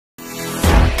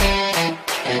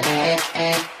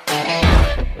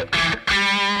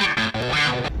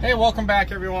welcome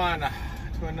back everyone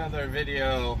to another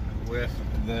video with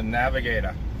the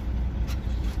Navigator.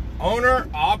 Owner,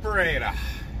 operator.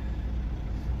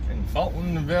 In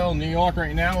Fultonville, New York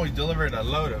right now. We delivered a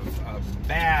load of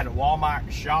bad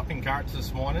Walmart shopping carts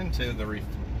this morning to the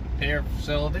repair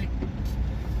facility.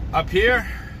 Up here,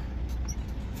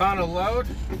 found a load.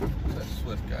 What's that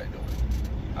Swift guy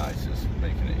doing? He's just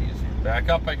making it easy. Back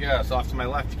up, I guess. Off to my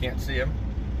left, you can't see him.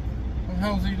 What the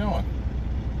hell is he doing?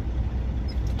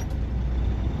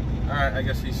 Alright, I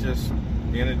guess he's just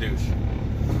being a douche.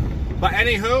 But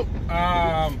anywho,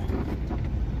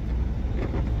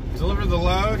 delivered the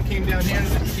load, came down here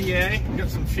to the TA, got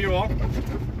some fuel,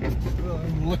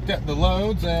 looked at the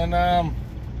loads, and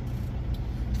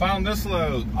found this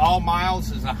load. All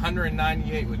miles is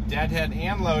 198 with deadhead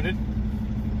and loaded.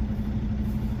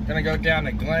 Gonna go down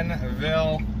to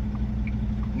Glenville,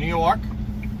 New York,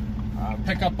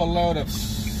 pick up a load of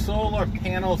solar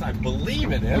panels, I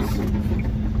believe it is,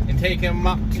 and take him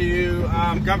up to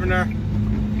Governor,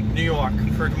 New York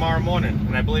for tomorrow morning.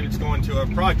 And I believe it's going to a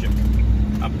project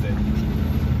up there.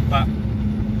 But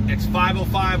it's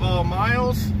 505 all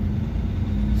miles,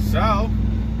 so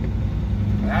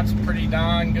that's a pretty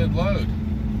darn good load.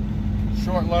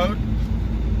 Short load.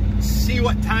 See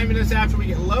what time it is after we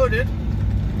get loaded,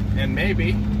 and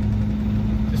maybe,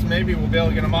 just maybe, we'll be able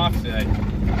to get them off today.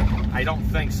 I don't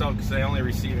think so, because they only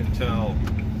receive until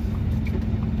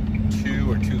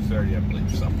 2 or 2:30, I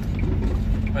believe, so.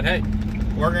 But hey,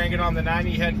 we're gonna get on the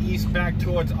 90, head east back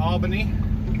towards Albany.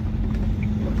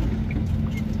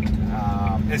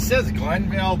 It says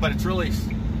Glenville, but it's really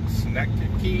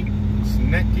Schenectady,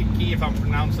 if I'm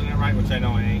pronouncing it right, which I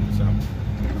know I ain't, so.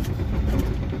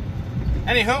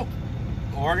 Anywho,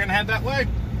 we're gonna head that way.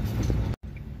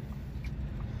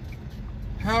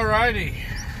 Alrighty,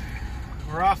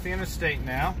 we're off the interstate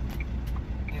now,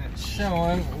 and it's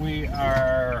showing we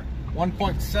are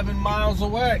 1.7 miles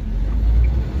away.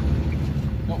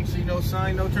 Don't see no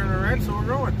sign, no turning red, so we're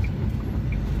going.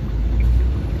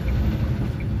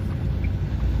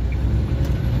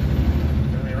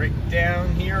 Gonna be right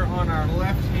down here on our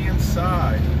left-hand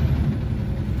side.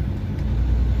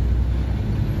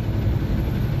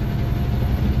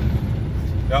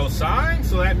 No sign,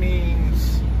 so that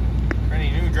means for any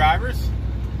new drivers,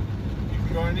 you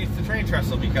can go underneath the train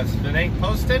trestle, because if it ain't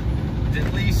posted, it's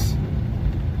at least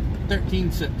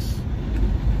 13.6.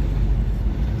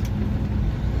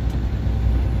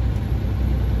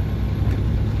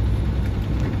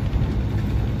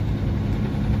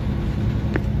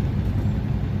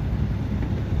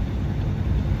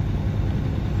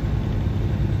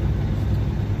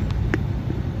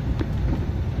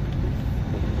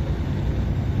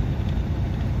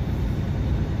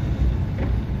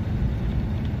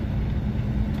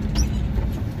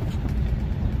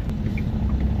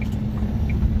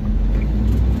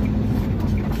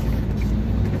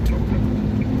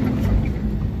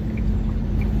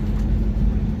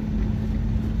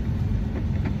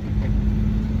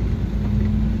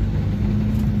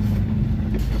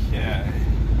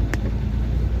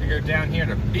 Down here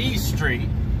to B Street,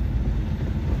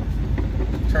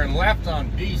 turn left on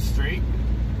B Street,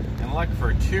 and look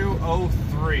for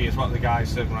 203 is what the guy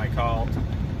said when I called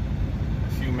a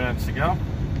few minutes ago.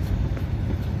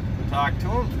 Talk to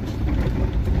him.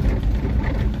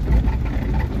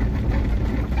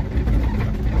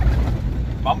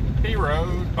 Bumpy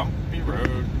road, bumpy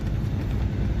road.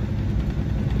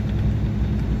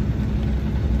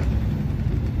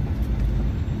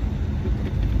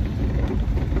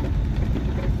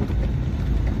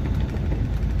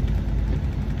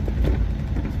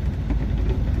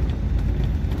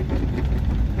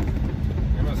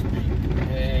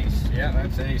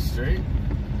 That's A Street.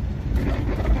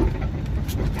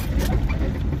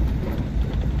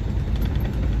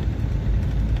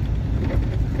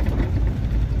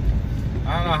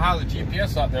 I don't know how the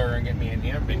GPS thought they were going to get me in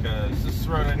here, because this is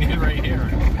the road I need right here.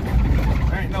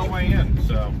 There ain't no way in,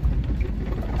 so.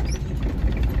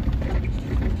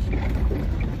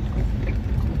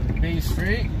 B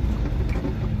Street.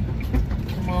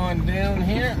 Come on down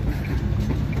here.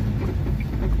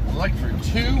 Look for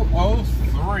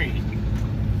 203.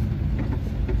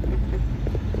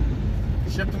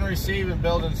 Ship and receive in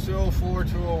buildings 204,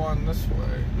 201 this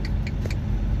way.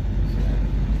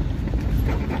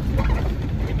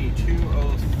 We need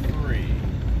 203.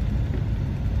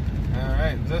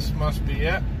 Alright, this must be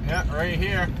it. Yeah, right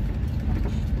here.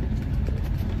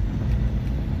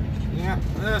 Yeah,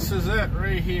 this is it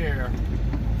right here.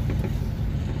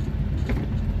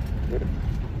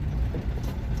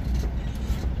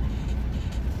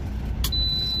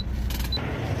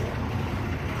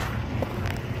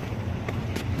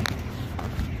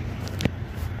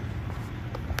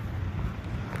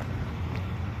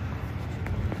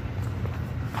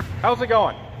 How's it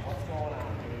going? What's going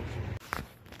on,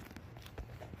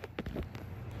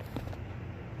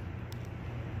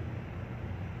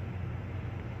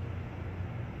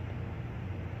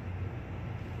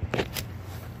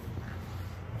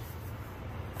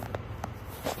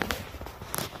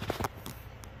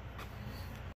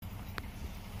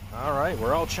 All right,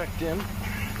 we're all checked in.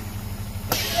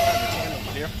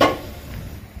 Here.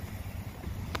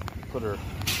 Put her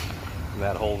in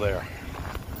that hole there.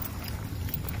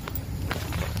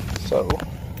 So,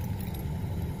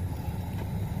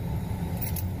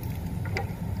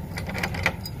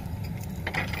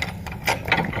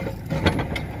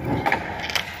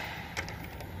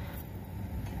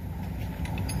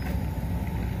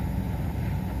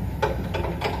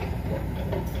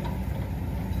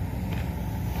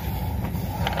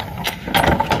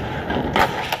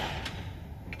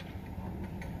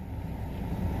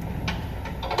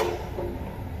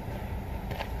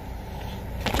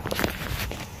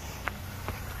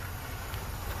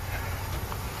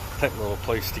 tight little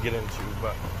place to get into,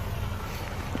 but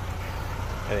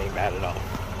it ain't bad at all.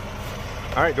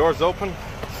 All right, doors open,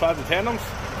 inside the tandems,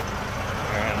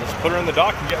 and let's put her in the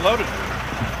dock and get loaded.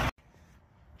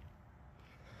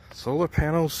 Solar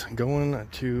panels going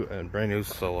to a brand new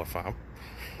solar farm.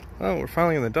 Well, we're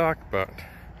finally in the dock, but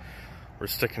we're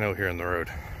sticking out here in the road.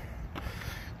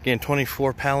 Again,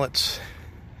 24 pallets.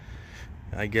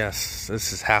 I guess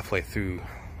this is halfway through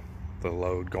the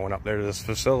load going up there to this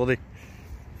facility.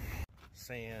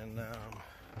 Saying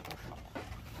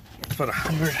it's about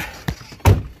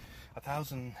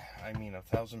 1,000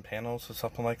 panels or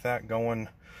something like that going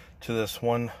to this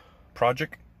one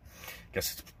project.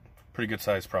 Guess it's a pretty good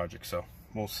sized project, so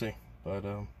we'll see. But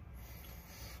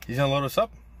he's gonna load us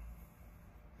up,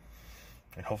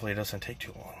 and hopefully it doesn't take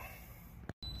too long.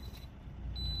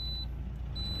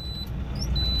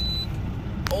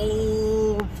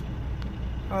 Old,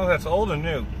 oh, that's old and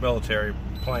new military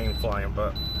plane flying,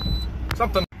 but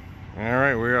something. All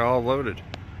right, we're all loaded.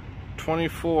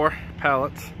 24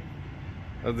 pallets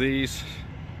of these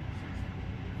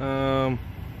solar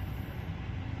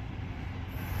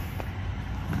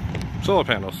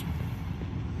panels.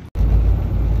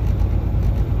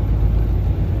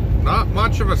 Not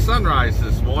much of a sunrise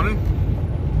this morning.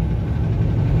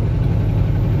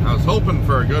 I was hoping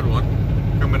for a good one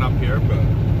coming up here, but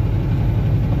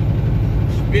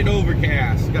it's a bit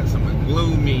overcast. Got some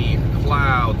gloomy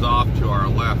clouds off to our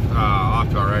left, off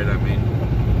to our right, I mean.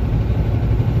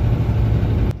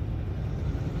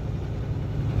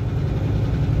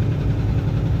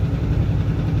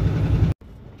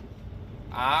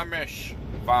 Amish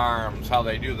farms, how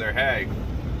they do their hay.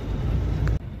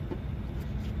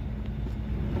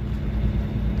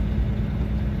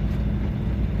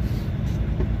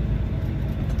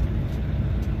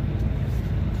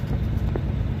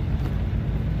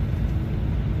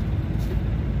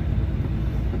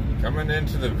 Coming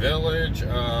into the village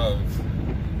of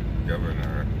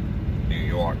Governor, New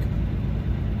York.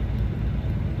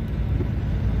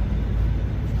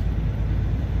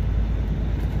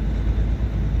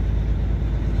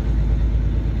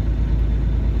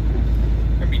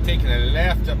 Gonna be taking a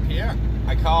left up here.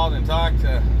 I called and talked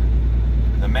to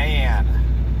the man.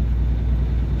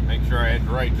 Make sure I had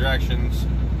the right directions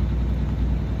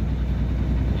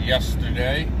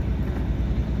yesterday.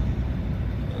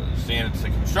 Seeing it's a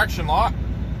construction lot,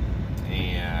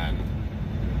 and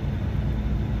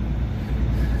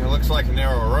it looks like a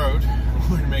narrow road. I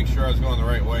wanted to make sure I was going the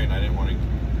right way, and I didn't want to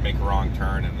make a wrong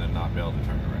turn and then not be able to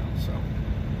turn around. So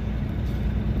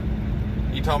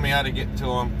he told me how to get to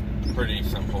him. Pretty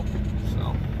simple.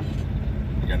 So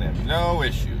you're gonna have no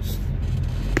issues.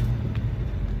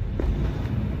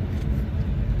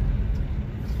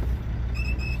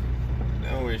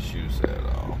 No issues at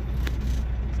all.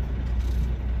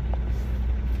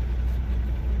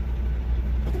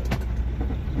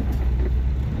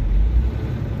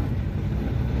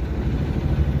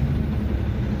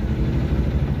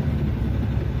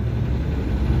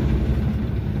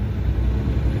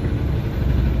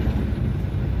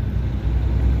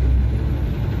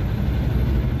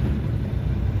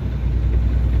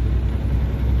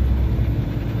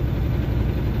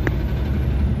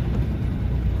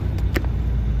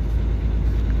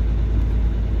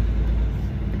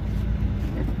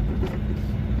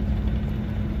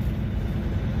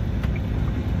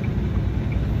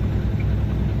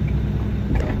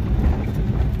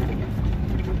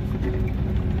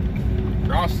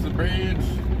 Cross the bridge,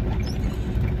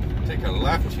 take a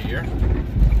left here.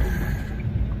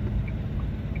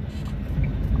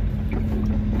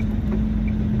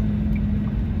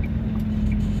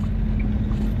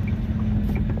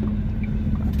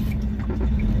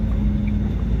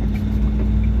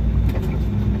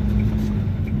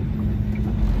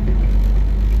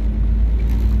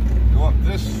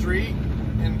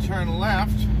 turn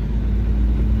left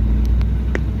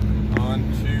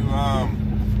onto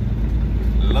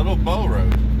Little Bow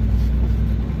Road.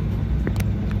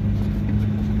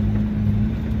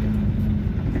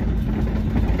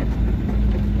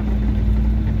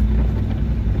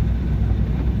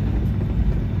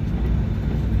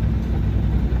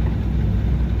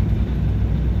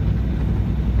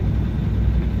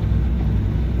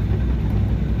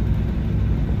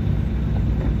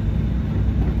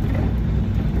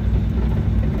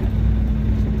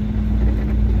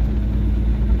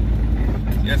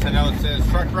 Yes, I know it says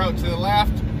truck route to the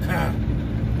left,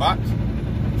 but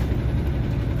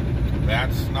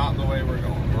that's not the way we're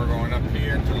going. We're going up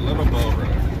here to Little Bow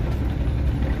Road.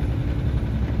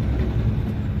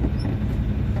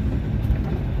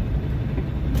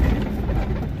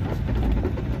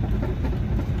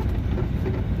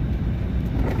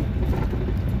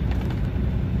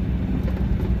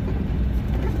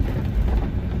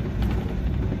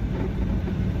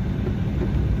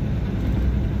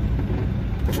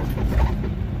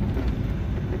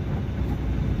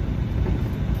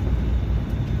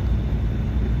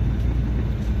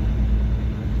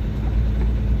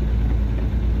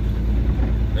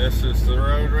 This is the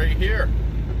road right here,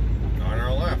 on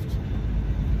our left.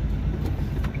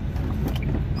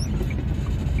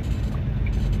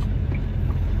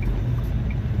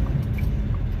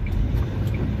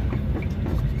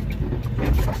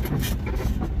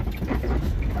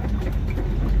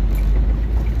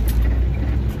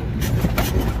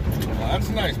 Well, that's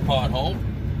a nice pothole.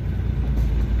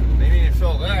 They need to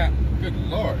fill that. Good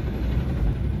Lord.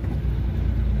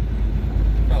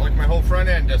 Felt like my whole front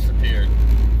end disappeared.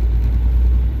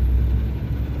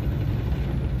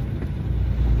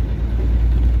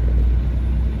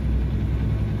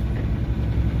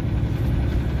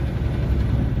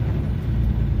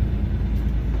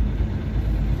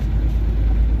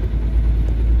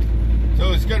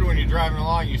 It's good when you're driving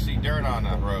along, you see dirt on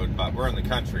that road, but we're in the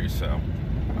country, so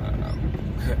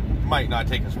might not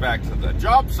take us back to the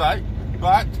job site,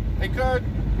 but it could.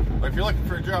 But if you're looking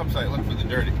for a job site, look for the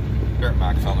dirt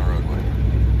marks on the roadway.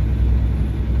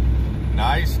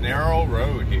 Nice narrow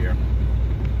road here.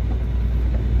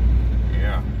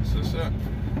 Yeah, this is it.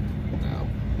 Now,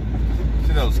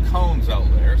 see those cones out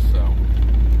there, so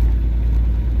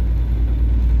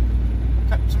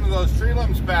cut some of those tree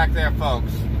limbs back there,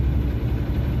 folks.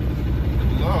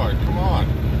 Lord, come on.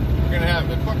 We're going to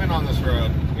have equipment on this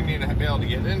road. We need to be able to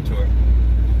get into it.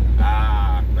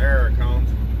 Ah, there it comes.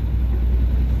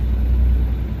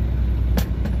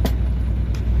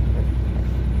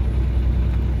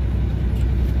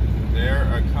 There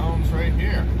are cones right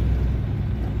here.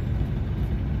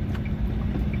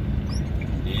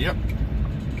 Yep.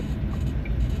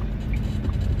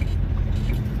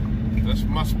 This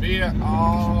must be it.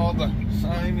 All the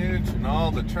signage and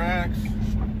all the tracks.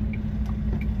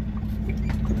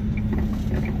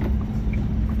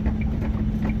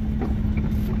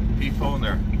 People in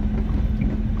there.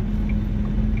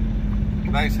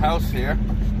 Nice house here.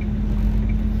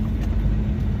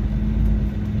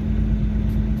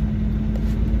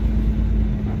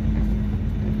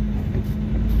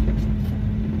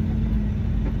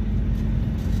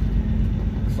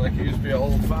 Looks like it used to be an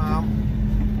old farm.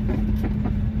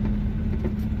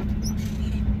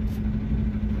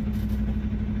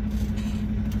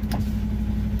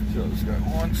 Show this guy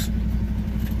once.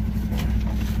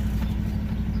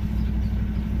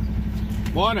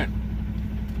 Morning.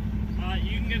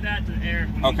 You can give that to Eric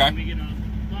when we get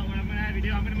on. But what I'm going to have you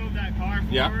do, I'm going to move that car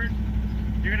forward. Yeah.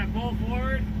 You're going to pull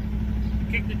forward,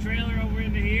 kick the trailer over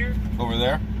into here. Over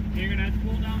there? You're going to have to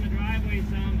pull down the driveway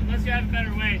some, unless you have a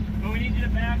better way. But we need you to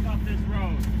back up this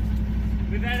road.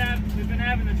 We've been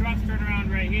having the trucks turn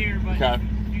around right here, but you got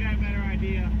a better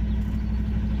idea.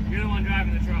 You're the one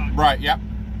driving the truck. Right, yep.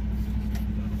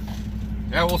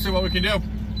 Yeah, we'll see what we can do.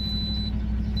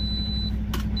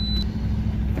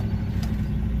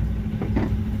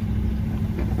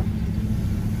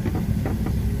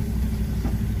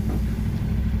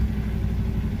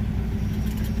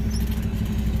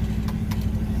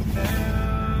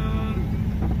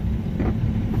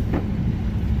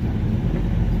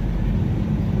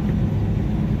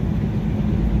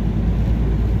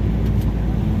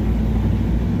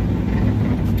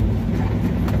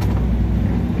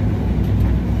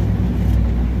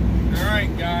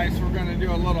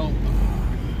 A little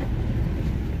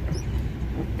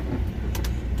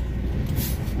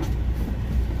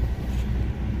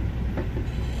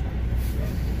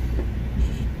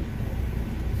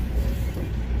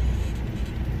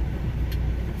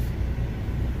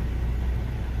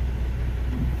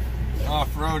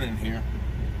off-road in here.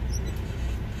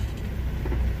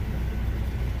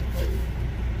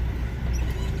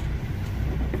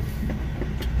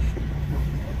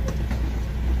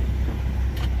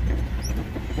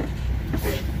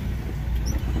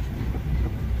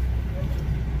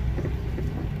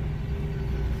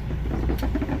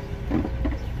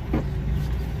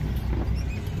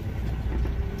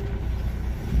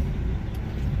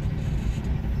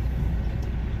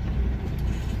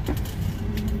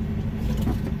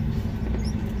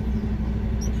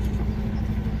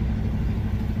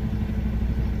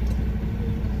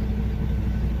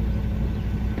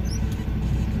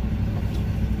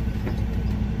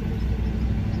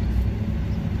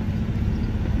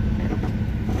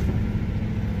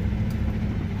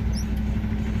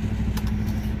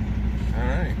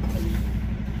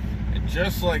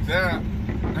 just like that.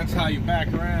 That's how you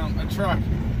back around a truck.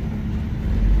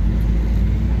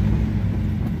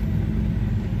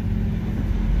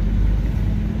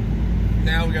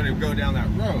 Now we got to go down that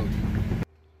road.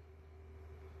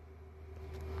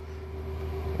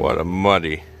 What a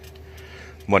muddy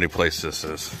place this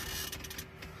is.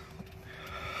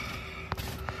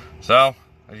 So,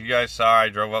 as you guys saw, I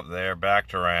drove up there,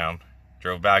 backed around,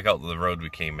 drove back out to the road we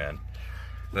came in,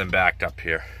 then backed up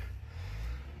here.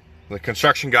 The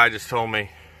construction guy just told me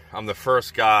I'm the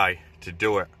first guy to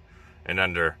do it in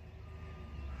under,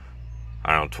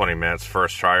 I don't know, 20 minutes,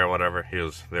 first try or whatever.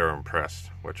 They were impressed,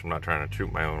 which I'm not trying to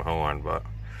toot my own horn, but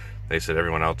they said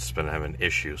everyone else has been having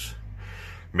issues,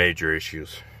 major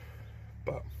issues.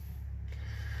 But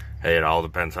hey, it all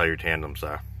depends how your tandems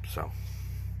are. So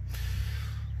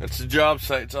it's a job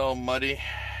site, it's all muddy,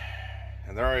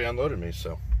 and they already unloaded me,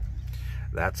 so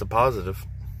that's a positive.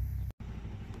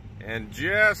 And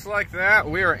just like that,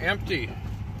 we are empty.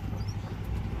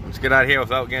 Let's get out of here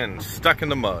without getting stuck in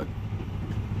the mud.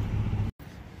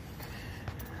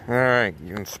 Alright,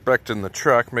 you're inspecting the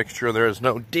truck, make sure there is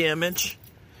no damage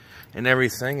and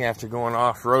everything after going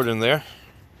off-road in there.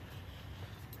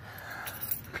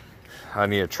 I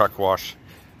need a truck wash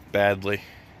badly.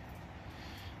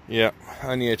 Yep,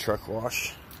 I need a truck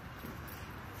wash.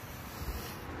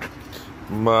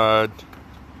 Mud,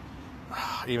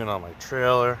 even on my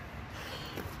trailer.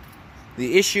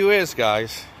 The issue is,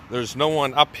 guys, there's no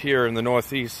one up here in the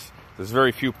Northeast. There's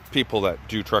very few people that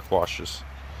do truck washes.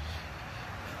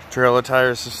 Trailer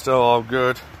tires are still all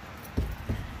good.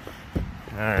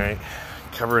 Alright,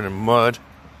 covered in mud.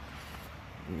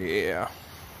 Yeah.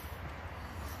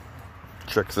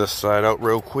 Check this side out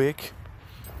real quick.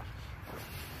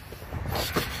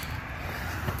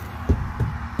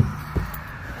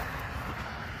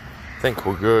 I think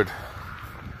we're good.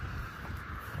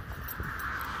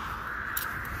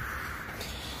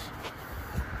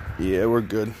 Yeah, we're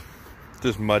good.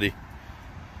 Just muddy.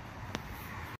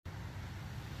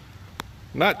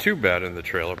 Not too bad in the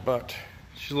trailer, but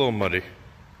she's a little muddy.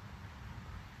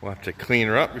 We'll have to clean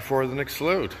her up before the next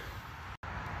load.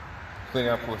 Clean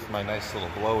up with my nice little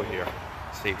blower here.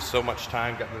 Saves so much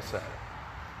time. Got this at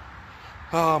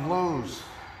Lowe's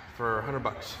for 100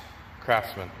 bucks.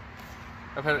 Craftsman.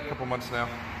 I've had it a couple months now,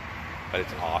 but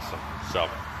it's awesome. So,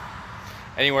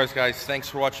 anyways, guys, thanks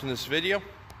for watching this video.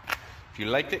 If you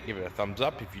liked it, give it a thumbs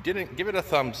up. If you didn't, give it a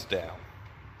thumbs down.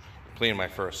 I'm playing my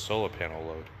first solar panel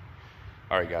load.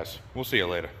 Alright, guys, we'll see you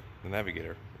later. The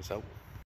Navigator is out.